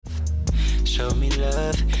show me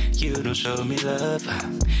love. You don't show me love.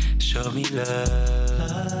 Show me love.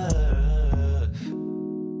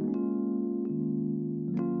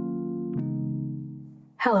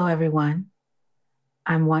 Hello, everyone.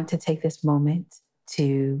 I want to take this moment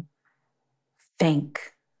to thank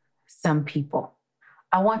some people.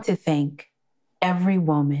 I want to thank every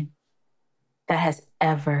woman that has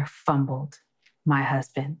ever fumbled my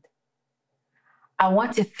husband. I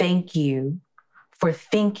want to thank you for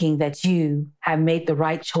thinking that you have made the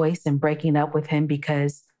right choice in breaking up with him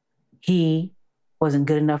because he wasn't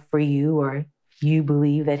good enough for you or you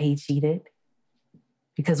believe that he cheated.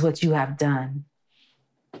 Because what you have done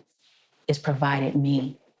is provided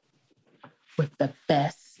me with the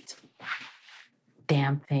best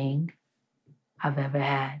damn thing I've ever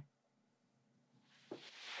had.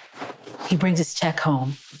 He brings his check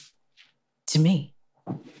home to me.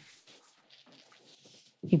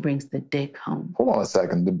 He brings the dick home. Hold on a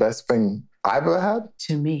second. The best thing I've ever had?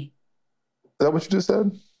 To me. Is that what you just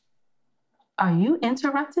said? Are you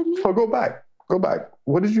interrupting me? Oh, go back. Go back.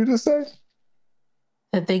 What did you just say?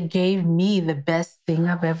 That they gave me the best thing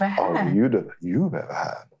I've ever had. Oh, you've ever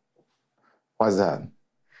had. Why is that?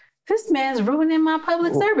 This man's ruining my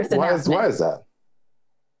public service announcement. Why is that?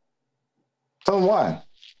 Tell him why.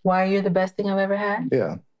 Why you're the best thing I've ever had?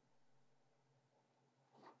 Yeah.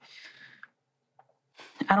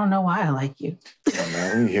 I don't know why I like you. Oh, man,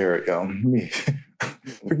 let me hear it, yo.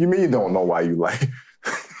 What you mean you don't know why you like?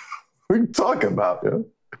 What are you talking about, yo?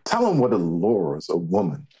 Tell him what allures a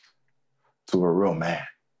woman to a real man.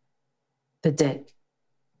 The dick.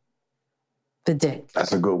 The dick.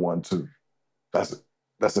 That's a good one, too. That's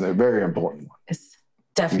a very important one. It's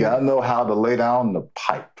definitely. You gotta know how to lay down the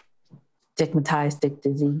pipe. Dickmatized, dick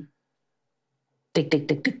dizzy. Dick, dick,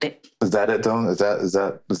 dick, dick, dick. Is that it, though? Is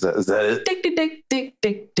that it? Dick, dick, dick, dick,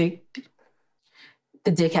 dick, dick.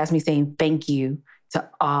 The dick has me saying thank you to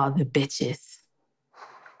all the bitches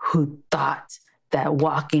who thought that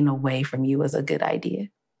walking away from you was a good idea.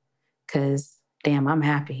 Because, damn, I'm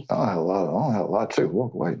happy. I don't have a lot of chicks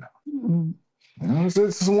walk away now. Mm-hmm. You know,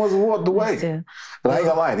 this one's walked away. Still. But I ain't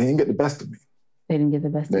gonna lie, they didn't get the best of me. They didn't get the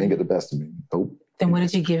best of me? They didn't get the best of me. Nope. Then what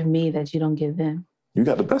did you give me that you don't give them? You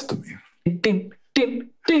got the best of me.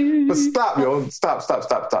 But stop, yo.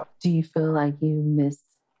 Stop. Do you feel like you missed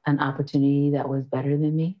an opportunity that was better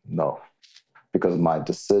than me? No. Because my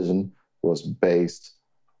decision was based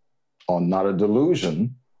on not a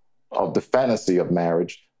delusion of the fantasy of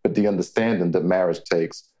marriage, but the understanding that marriage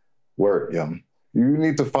takes work, yo. You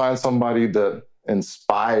need to find somebody that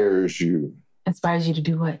inspires you. Inspires you to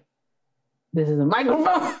do what? This is a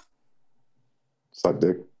microphone. Suck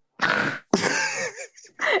dick.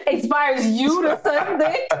 Inspires you to suck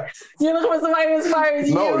dick? You're looking for somebody who inspires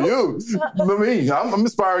you? No, you. Me. I'm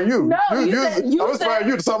inspiring you. No, I'm inspiring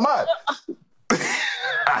you to suck mine.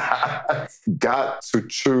 Got to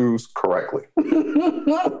choose correctly.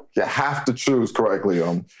 You have to choose correctly.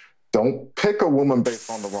 Don't pick a woman based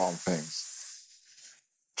on the wrong things.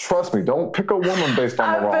 Trust me, don't pick a woman based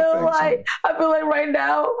on the wrong things. I feel like right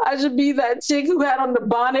now I should be that chick who had on the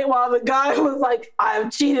bonnet while the guy was like,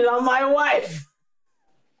 I've cheated on my wife.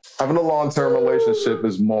 Having a long-term relationship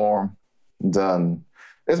is more than,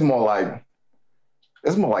 it's more like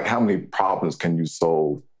how many problems can you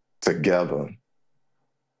solve together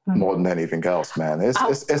more than anything else, man. It's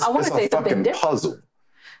a fucking puzzle.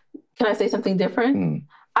 Can I say something different?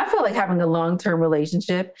 I feel like having a long-term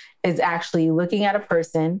relationship is actually looking at a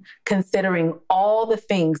person, considering all the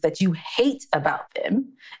things that you hate about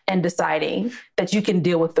them, and deciding that you can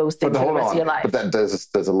deal with those things for the rest of your life. But there's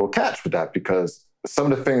a little catch with that, because some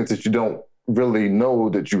of the things that you don't really know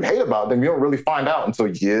that you hate about them, you don't really find out until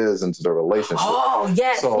years into the relationship. Oh,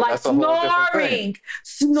 yes, so like snoring.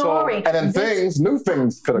 And then new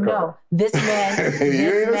things could occur. No, this man.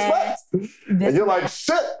 And you're like,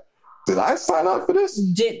 shit. Did I sign up for this?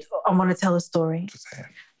 I want to tell a story.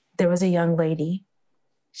 There was a young lady.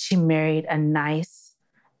 She married a nice,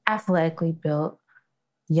 athletically built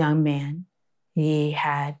young man. He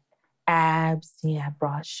had abs. He had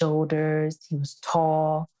broad shoulders. He was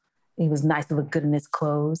tall. He was nice to look good in his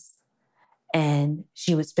clothes. And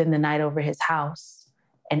she would spend the night over his house,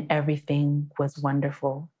 and everything was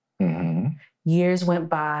wonderful. Mm-hmm. Years went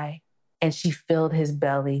by, and she filled his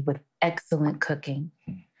belly with excellent cooking.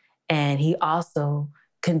 And he also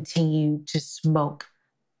continued to smoke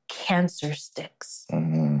cancer sticks.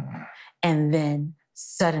 Mm-hmm. And then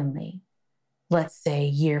suddenly, let's say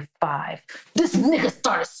year 5, this nigga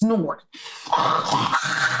started snoring.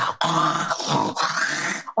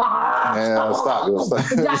 Yeah, stop.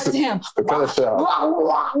 That's him. Cut it out.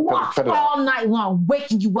 Cut it out. All night long,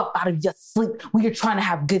 waking you up out of your sleep when you're trying to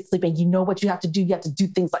have good sleep. And you know what you have to do? You have to do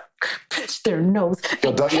things like pinch their nose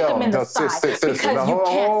and kick them in the side because you can't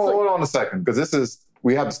sleep. Hold on a second, because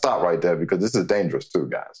we have to stop right there because this is dangerous too,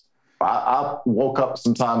 guys. I woke up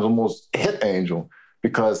sometimes almost hit Angel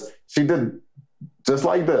because she did just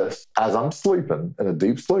like this as I'm sleeping in a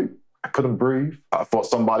deep sleep. I couldn't breathe. I thought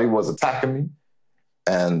somebody was attacking me,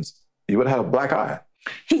 and you would have had a black eye.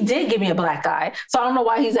 He did give me a black eye, so I don't know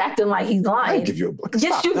why he's acting like he's lying. I didn't give you a black eye.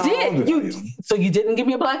 Yes, you did. So you didn't give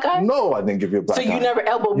me a black eye? No, I didn't give you a black eye. So you never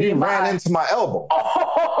elbowed me in my eye? You ran into my elbow.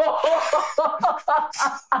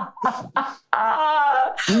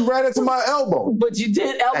 You ran into my elbow. But you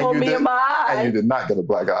did elbow me in my eye. And you did not get a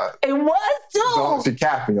black eye. It was too. Don't she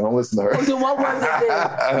capping? Don't listen to her. So what was it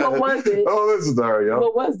then? What was it? Don't listen to her, yo.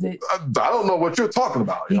 What was it? I don't know what you're talking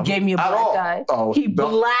about. He gave me a black eye. Oh, he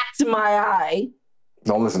blacked my eye.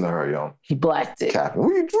 Don't listen to her, yo. He blacked it. Capping.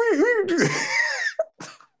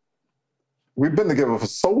 We've been together for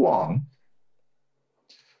so long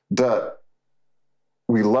that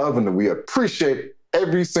we love and we appreciate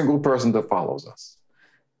every single person that follows us.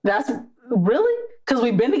 That's really? Because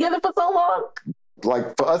we've been together for so long?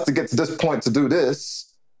 Like, for us to get to this point to do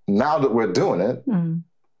this, now that we're doing it,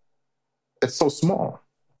 it's so small.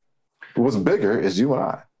 What's bigger is you and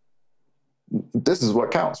I. This is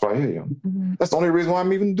what counts right here, yo. That's the only reason why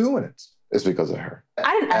I'm even doing it. It's because of her.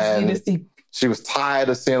 I didn't ask you to see. She was tired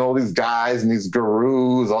of seeing all these guys and these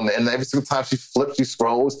gurus on the, and every single time she flips, she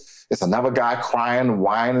scrolls. It's another guy crying and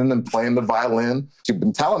whining and playing the violin. She'd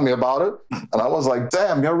been telling me about it. And I was like,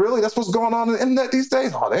 damn, yo, really? That's what's going on in the internet these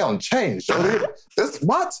days? Oh, they don't change.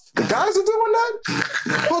 What? The guys are doing that?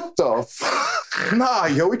 What the fuck? Nah,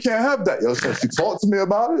 yo, we can't have that. Yo, so she talked to me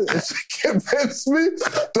about it and she convinced me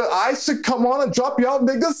that I should come on and drop y'all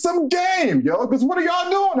niggas some game, yo, because what are y'all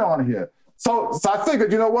doing on here? So I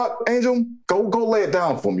figured, you know what, Angel? Go lay it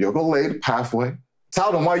down for me, yo. Go lay the pathway.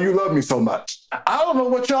 Tell them why you love me so much. I don't know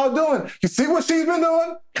what y'all doing. You see what she's been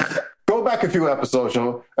doing? Go back a few episodes,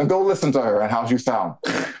 yo, and go listen to her and how she sounds.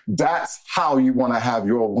 That's how you want to have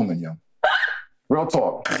your woman, yo. Real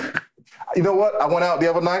talk. You know what? I went out the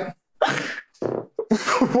other night.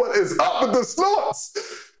 What is up with the snorts?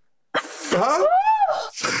 Huh?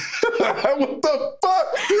 What the fuck?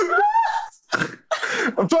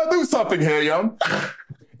 I'm trying to do something here, yo.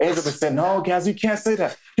 Angel been saying, no, guys, you can't say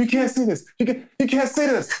that. You can't say this. You can't say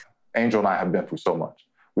this. Angel and I have been through so much.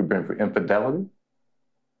 We've been through infidelity.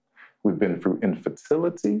 We've been through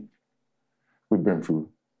infertility. We've been through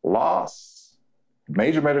loss,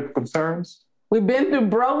 major medical concerns. We've been through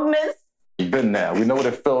brokenness. We've been there. We know what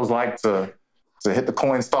it feels like to hit the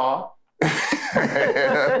coin star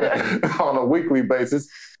on a weekly basis.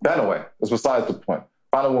 But anyway, it's besides the point.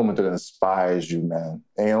 Find a woman that inspires you, man.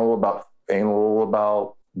 Ain't all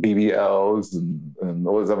about BBLs and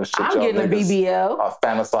all this other shit. I'm getting a BBL. I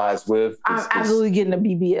fantasize with. I'm absolutely getting a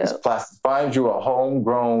BBL. It's plastic. Find you a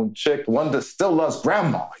homegrown chick, one that still loves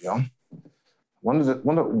grandma, yo. One that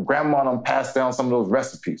grandma done passed down some of those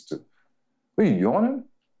recipes to. What are you yawning?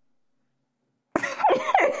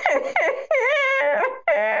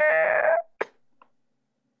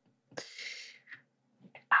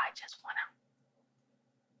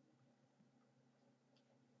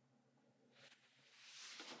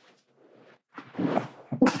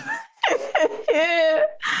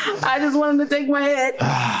 I just want him to take my head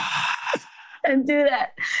and do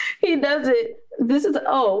that. He does it. This is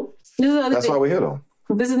another That's thing. why we hit him.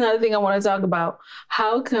 This is another thing I want to talk about.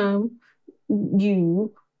 How come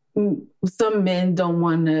some men don't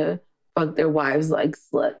want to fuck their wives like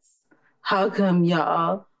sluts? How come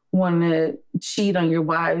y'all want to cheat on your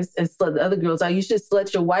wives and slut the other girls out? You should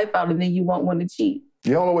slut your wife out and then you won't want to cheat.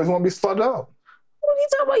 You don't always want to be slutted out. What are you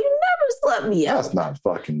talking about? You never slut me out. That's not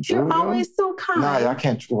fucking true. You're always so kind. Nah, I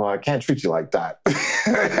can't treat you like that.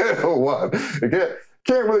 What?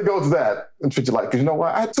 Can't really go to that and treat you like, because you know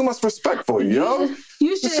what? I had too much respect for you, yo.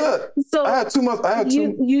 You should. So I had too much.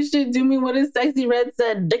 You should do me what his Sexy Red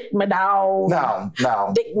said, dick me down. Now.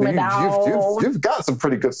 Dick me down. You've got some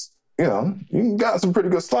pretty good, you got some pretty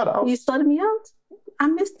good slut out. You slutted me out? I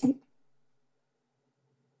missed it.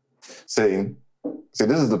 See,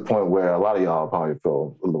 this is the point where a lot of y'all probably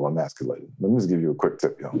feel a little emasculated. Let me just give you a quick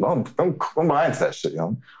tip, yo. I'm behind that shit,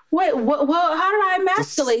 yo. Wait, how did I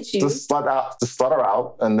emasculate you? Just slut her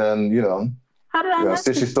out, and then, how did I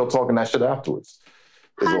emasculate see she's still talking that shit afterwards.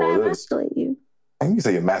 How did I emasculate you? And you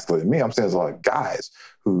say you emasculated me. I'm saying there's a lot of guys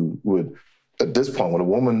who would at this point,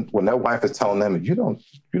 when their wife is telling them, you don't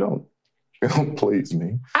please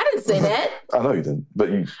me. I didn't say that. I know you didn't, but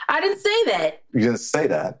I didn't say that. You didn't say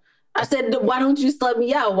that. I said, why don't you slut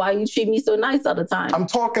me out? Why you treat me so nice all the time? I'm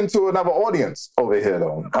talking to another audience over here,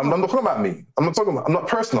 though. I'm not talking about me. I'm not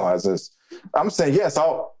personalizing this. I'm saying, yes,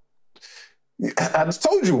 I just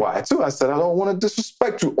told you why, too. I said, I don't want to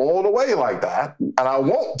disrespect you all the way like that. And I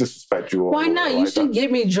won't disrespect you all Why the way not? like You should that.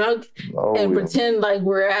 get me drunk and pretend like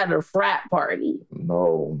we're at a frat party.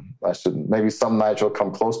 No, I shouldn't. Maybe some nights you'll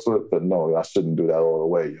come close to it, but no, I shouldn't do that all the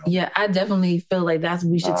way. Yo. Yeah, I definitely feel like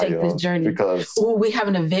we should take this journey. Because we have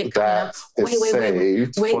an event coming up. That is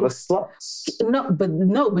saved wait. for the sluts. No,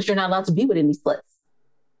 but you're not allowed to be with any sluts.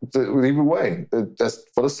 Either way, that's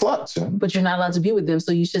for the sluts. Yeah? But you're not allowed to be with them,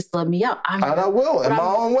 so you should slut me out. And I will, in my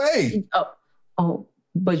own way. Oh,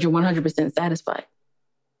 but you're 100% satisfied.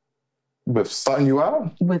 With slutting you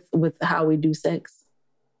out? With how we do sex.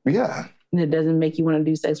 Yeah. And it doesn't make you want to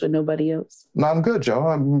do sex with nobody else. No, I'm good, Joe.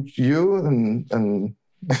 I'm you and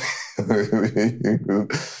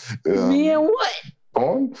me and what?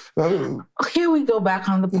 Porn? Here we go back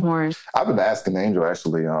on the porn. I've been asking Angel,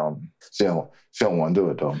 actually. She don't want to do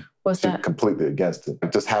it, though. She's completely against it.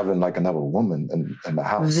 Just having like another woman in the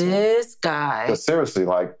house. This guy. But seriously,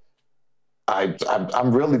 like,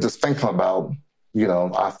 I'm really just thinking about,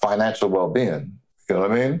 our financial well-being. You know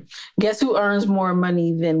what I mean? Guess who earns more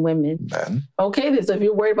money than women? Men. Okay, then. So if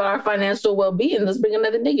you're worried about our financial well-being, let's bring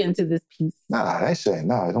another nigga into this piece. Nah, that shit.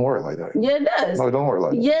 No, it don't work like that. Yeah, it does. No, it don't work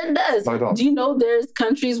like that. Yeah, it does. No, it don't. Do you know there's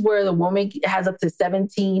countries where the woman has up to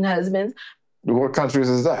 17 husbands? What countries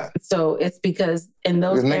is that? So it's because in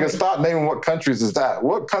those niggas, stop naming what countries is that.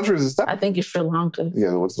 What countries is that? I think it's Sri Lanka.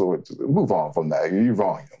 Yeah, move on from that. You're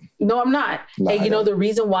wrong. No, I'm not. Nah, and the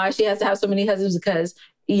reason why she has to have so many husbands is because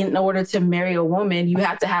in order to marry a woman, you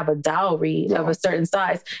have to have a dowry of a certain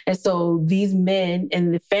size. And so these men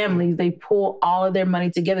and the families, they pull all of their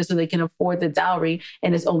money together so they can afford the dowry.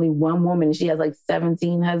 And it's only one woman and she has like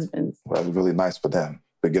 17 husbands. Well, that's really nice for them.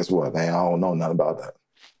 But guess what? I don't know nothing about that.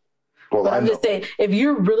 Well, but I'm just saying, if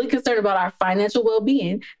you're really concerned about our financial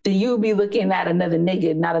well-being, then you'll be looking at another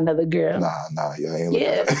nigga, not another girl. Nah, you ain't looking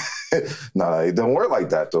at it. Nah, it don't work like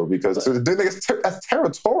that, though, because that's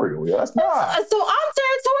territorial. Yeah, that's not. So I'm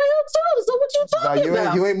territorial, too. So what you talking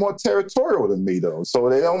about? You ain't more territorial than me, though. So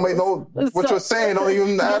they don't make what you're saying don't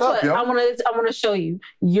even add up, yo. I want to show you.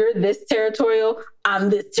 You're this territorial, I'm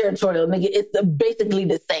this territorial, nigga. It's basically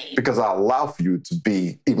the same. Because I allow for you to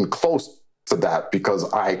be even close to that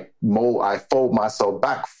because I fold myself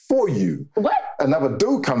back for you. What? Another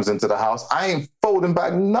dude comes into the house, I ain't folding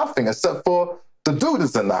back nothing except for the dude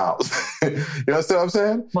that's in the house. You understand what I'm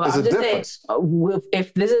saying? Well, There's I'm a just difference. saying,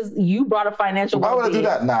 if this is, you brought a financial Why well-being. would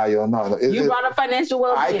I do that? Nah, yo, no. You brought a financial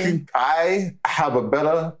well-being. I have a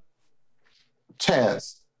better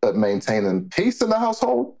chance at maintaining peace in the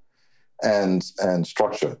household and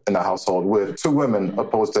structure in the household with two women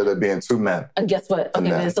opposed to there being two men. And guess what?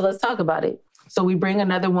 Okay, then, so let's talk about it. So we bring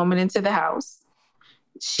another woman into the house.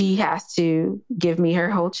 She has to give me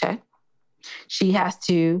her whole check. She has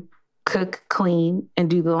to cook, clean, and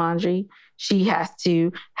do the laundry. She has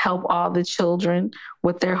to help all the children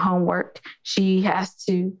with their homework. She has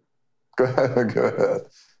to... Go ahead.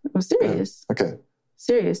 I'm serious. Yeah. Okay.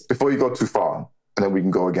 Serious. Before you go too far, and then we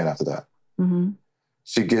can go again after that. Mm-hmm.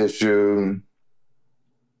 She gives you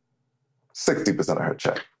 60% of her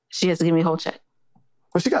check. She has to give me a whole check.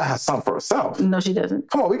 But she got to have something for herself. No, she doesn't.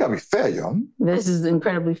 Come on, we got to be fair, yo. This is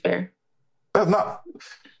incredibly fair. That's not.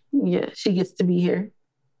 Yeah, she gets to be here.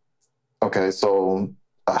 Okay, so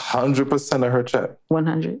 100% of her check.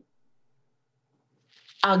 100.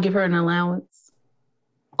 I'll give her an allowance.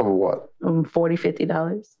 Of what? $40,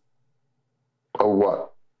 $50. Of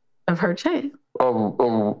what? Of her check. A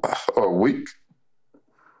week?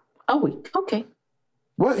 A week, okay.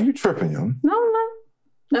 What? You tripping, yo? No, I'm not.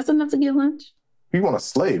 That's enough to get lunch. You want a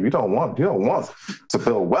slave. You don't want to build wealth. You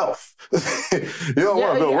don't want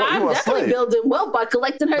to build wealth. I'm definitely building wealth by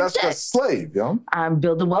collecting her check. That's a slave, yo. I'm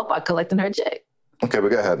building wealth by collecting her check. Okay, but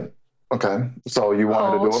go ahead. Okay. So you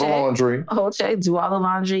want her to do all the laundry. Whole check, do all the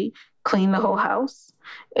laundry, clean the whole house.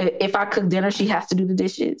 If I cook dinner, she has to do the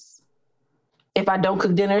dishes. If I don't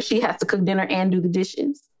cook dinner, she has to cook dinner and do the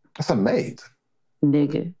dishes. That's a maid.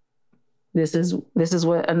 Nigga. This is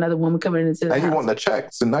what another woman coming into the house. And you want the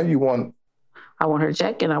check. So now you want... I want her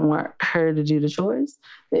check and I want her to do the chores.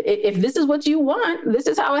 If this is what you want, this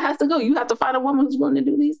is how it has to go. You have to find a woman who's willing to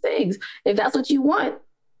do these things. If that's what you want.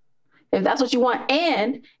 If that's what you want.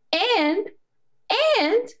 And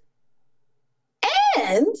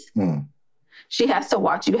she has to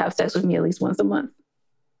watch you have sex with me at least once a month.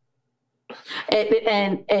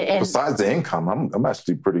 And besides the income, I'm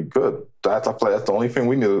actually pretty good. I feel like that's the only thing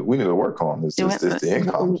we need to work on is the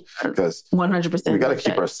income, because 100%. we got to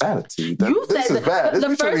keep our sanity. You this said is bad.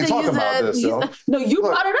 the first thing talking you said. About this, No, you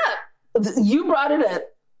brought it up. You brought it up.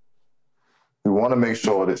 We want to make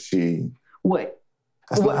sure that she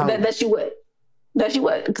that she would. That she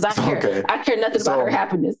would, because I care. Okay. I care nothing about her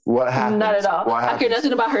happiness. What happens? Not at all. I care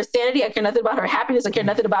nothing about her sanity. I care nothing about her happiness. I care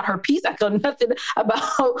nothing about her peace. I care nothing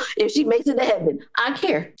about if she makes it to heaven. I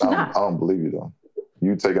care. I don't believe you though.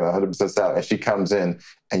 You taking 100% salary, and she comes in,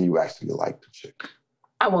 and you actually like the chick.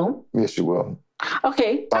 I won't. Yes, you will.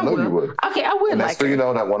 Okay, I know you would. Okay, I would. And that's so you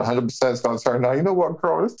know that 100% is going to turn out. You know what,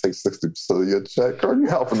 girl? Let's take 60% of your check. Girl, you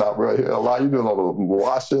helping out right here a lot. You doing all the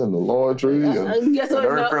washing and the laundry and everything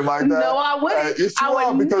like that. No, I wouldn't. Yes, I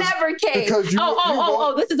would never cave. Because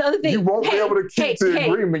this is the other thing. You won't be able to keep the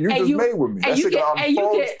agreement you just made with me. That shit gonna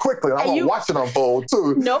unfold quickly. And I'm gonna watch it unfold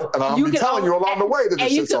too. Nope. And I'm gonna be telling you along the way that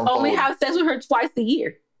this shit's unfolding. And you can only have sex with her twice a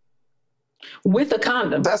year. With a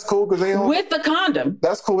condom. That's cool because they know. With the condom.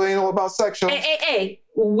 That's cool. They ain't know about sex, yo. Hey.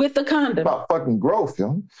 With the condom. It's about fucking growth,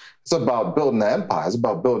 yo. It's about building an empire. It's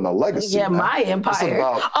about building a legacy. Yeah, my empire.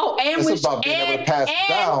 It's about being able to pass it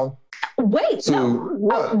down. Wait,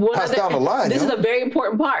 pass down the line. This is a very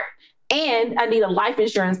important part. And I need a life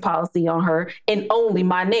insurance policy on her in only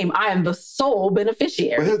my name. I am the sole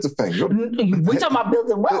beneficiary. But here's the thing. We're talking about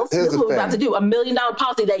building wealth. This is what we're about to do. $1 million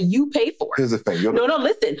policy that you pay for. Here's the thing. No,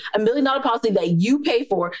 listen. $1 million policy that you pay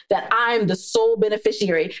for that I'm the sole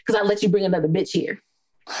beneficiary because I let you bring another bitch here.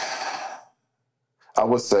 I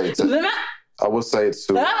would say to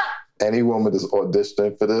any woman that's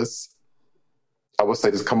auditioning for this, I would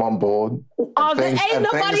say just come on board.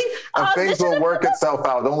 Things will work itself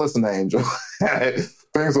out. Don't listen to Angel.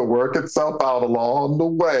 Things will work itself out along the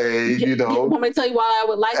way, you know. Want me to tell you why I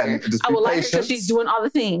would like her? I would like her because she's doing all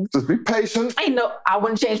the things. Just be patient. I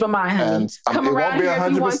wouldn't change my mind, honey. And come around here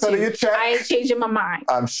if you want to. Of your check. I ain't changing my mind.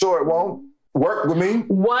 I'm sure it won't. Work with me.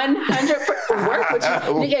 100% work with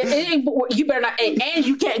you. You better not. And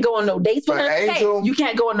you can't go on no dates with her. Angel, you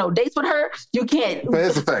can't go on no dates with her. You can't. But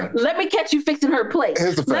here's the thing. Let me catch you fixing her plate.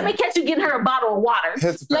 Here's the thing. Let me catch you getting her a bottle of water.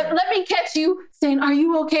 Here's the thing. Let me catch you saying, "Are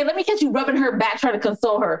you okay?" Let me catch you rubbing her back, trying to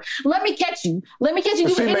console her. Let me catch you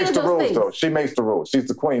doing any of those things. Though. She makes the rules. She's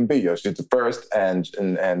the queen bee, yo. She's the first, and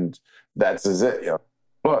that's it, yo.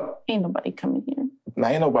 But ain't nobody coming here.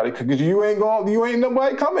 Ain't nobody, because you ain't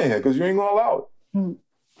nobody coming here because you ain't going out.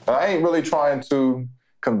 I ain't really trying to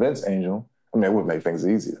convince Angel. I mean, it would make things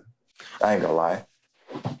easier. I ain't gonna lie.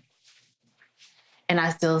 And I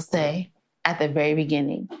still say, at the very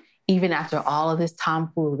beginning, even after all of this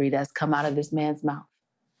tomfoolery that's come out of this man's mouth,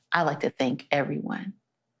 I like to thank everyone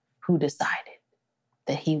who decided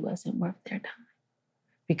that he wasn't worth their time.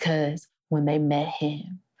 Because when they met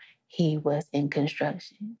him, he was in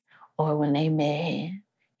construction. Or when they met him,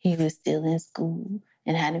 he was still in school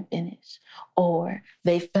and hadn't finished. Or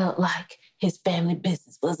they felt like his family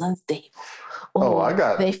business was unstable. Or I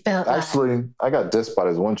got dissed by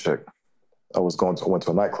this one chick. I went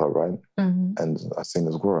to a nightclub, right? Mm-hmm. And I seen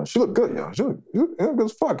this girl. She looked good, yo. She looked good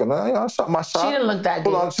as fuck. And I shot my shot. She didn't look that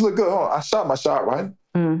good. Hold on, she looked good. Hold on. I shot my shot, right?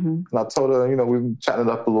 Mm-hmm. And I told her, we were chatting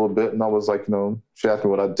it up a little bit. And I was like, she asked me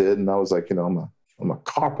what I did. And I was like, I'm a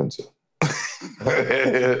carpenter.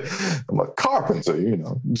 I'm a carpenter,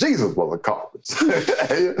 Jesus was a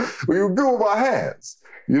carpenter. We were good with my hands.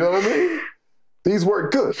 You know what I mean? These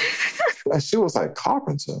work good. And she was like,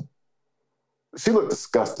 carpenter? She looked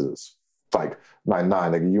disgusted. Like, nah,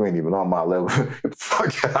 nigga, you ain't even on my level. Get the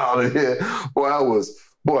fuck out of here.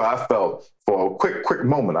 I felt, for a quick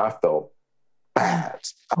moment, I felt bad.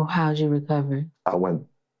 Well, how'd you recover? I went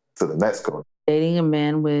to the next girl. Dating a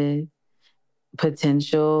man with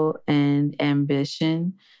potential and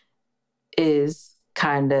ambition is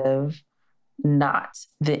kind of not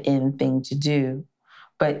the end thing to do.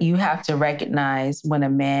 But you have to recognize when a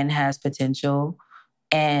man has potential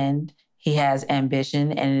and he has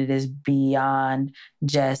ambition and it is beyond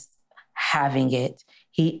just having it.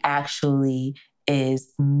 He actually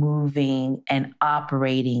is moving and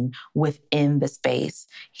operating within the space.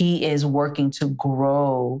 He is working to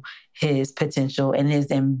grow his potential, and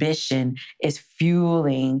his ambition is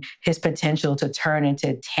fueling his potential to turn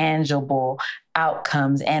into tangible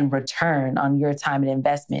outcomes and return on your time and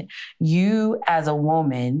investment. You as a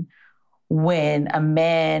woman, when a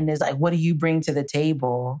man is like, what do you bring to the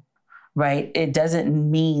table? Right? It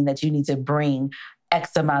doesn't mean that you need to bring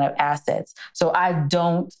X amount of assets. So I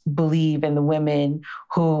don't believe in the women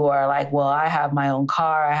who are like, well, I have my own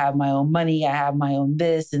car, I have my own money, I have my own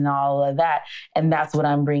this and all of that. And that's what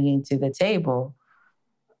I'm bringing to the table.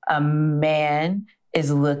 A man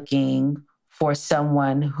is looking for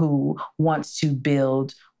someone who wants to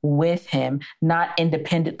build with him, not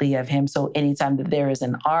independently of him. So anytime that there is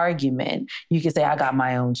an argument, you can say, I got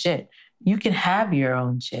my own shit. You can have your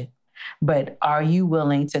own shit. But are you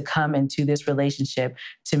willing to come into this relationship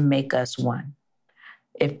to make us one?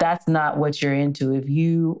 If that's not what you're into, if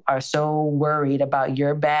you are so worried about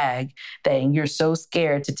your bag that you're so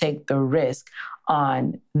scared to take the risk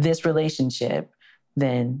on this relationship,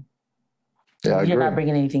 then you're not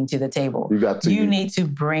bringing anything to the table. You need to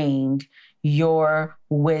bring your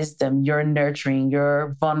wisdom, your nurturing,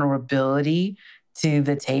 your vulnerability to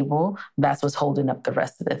the table. That's what's holding up the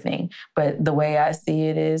rest of the thing. But the way I see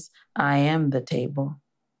it is, I am the table.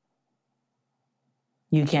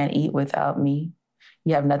 You can't eat without me.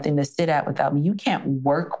 You have nothing to sit at without me. You can't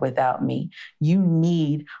work without me. You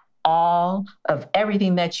need all of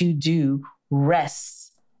everything that you do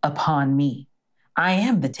rests upon me. I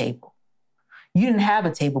am the table. You didn't have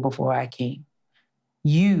a table before I came.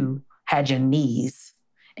 You had your knees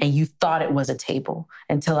and you thought it was a table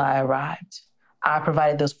until I arrived. I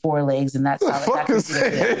provided those 4 legs and that's how it happened.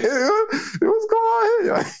 What's going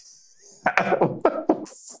on here?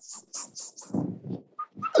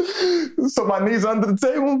 So my knees under the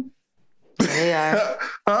table? They are.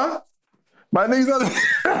 Huh? My knees under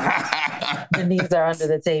the knees are under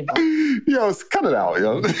the table. Yo, cut it out,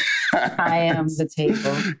 yo. I am the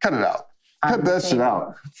table. Cut it out. Cut that shit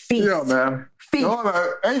out. Feast. Yo, man. Feast.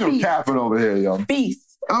 No, ain't no capping over here, yo.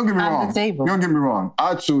 Feast. Don't get me wrong. The table. Don't get me wrong.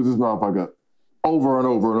 I choose this motherfucker over and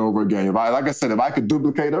over and over again. If I could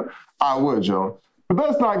duplicate her, I would, yo.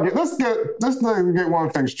 But let's get one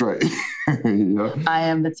thing straight. Yeah. I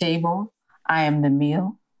am the table. I am the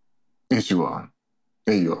meal. Yes, you are.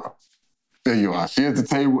 There you are. There you are. She is the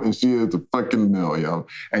table and she is the fucking meal, yo.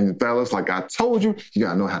 And the fellas, like I told you, you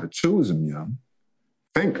gotta know how to choose them, yo.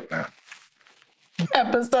 Think, man.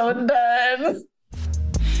 Episode done.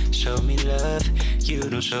 Show me love. You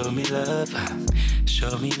don't show me love.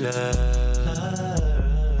 Show me love.